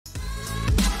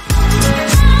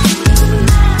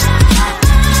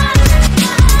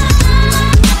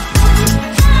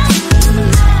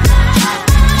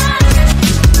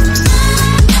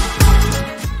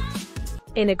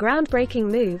In a groundbreaking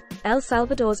move, El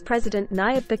Salvador's President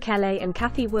Nayib Bukele and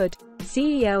Cathie,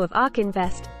 CEO of ARK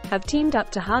Invest, have teamed up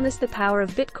to harness the power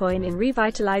of Bitcoin in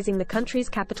revitalizing the country's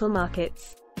capital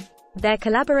markets. Their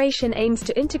collaboration aims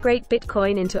to integrate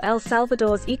Bitcoin into El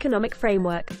Salvador's economic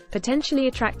framework, potentially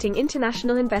attracting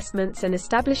international investments and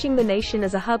establishing the nation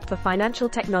as a hub for financial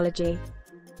technology.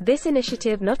 This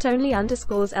initiative not only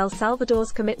underscores El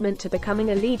Salvador's commitment to becoming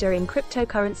a leader in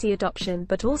cryptocurrency adoption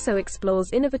but also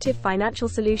explores innovative financial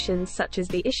solutions such as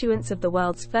the issuance of the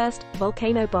world's first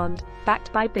Volcano Bond,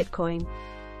 backed by Bitcoin.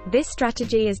 This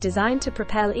strategy is designed to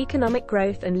propel economic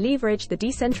growth and leverage the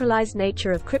decentralized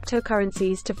nature of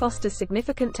cryptocurrencies to foster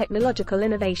significant technological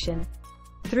innovation.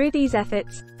 Through these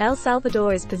efforts, El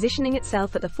Salvador is positioning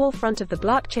itself at the forefront of the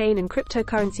blockchain and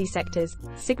cryptocurrency sectors,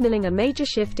 signaling a major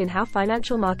shift in how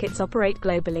financial markets operate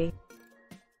globally.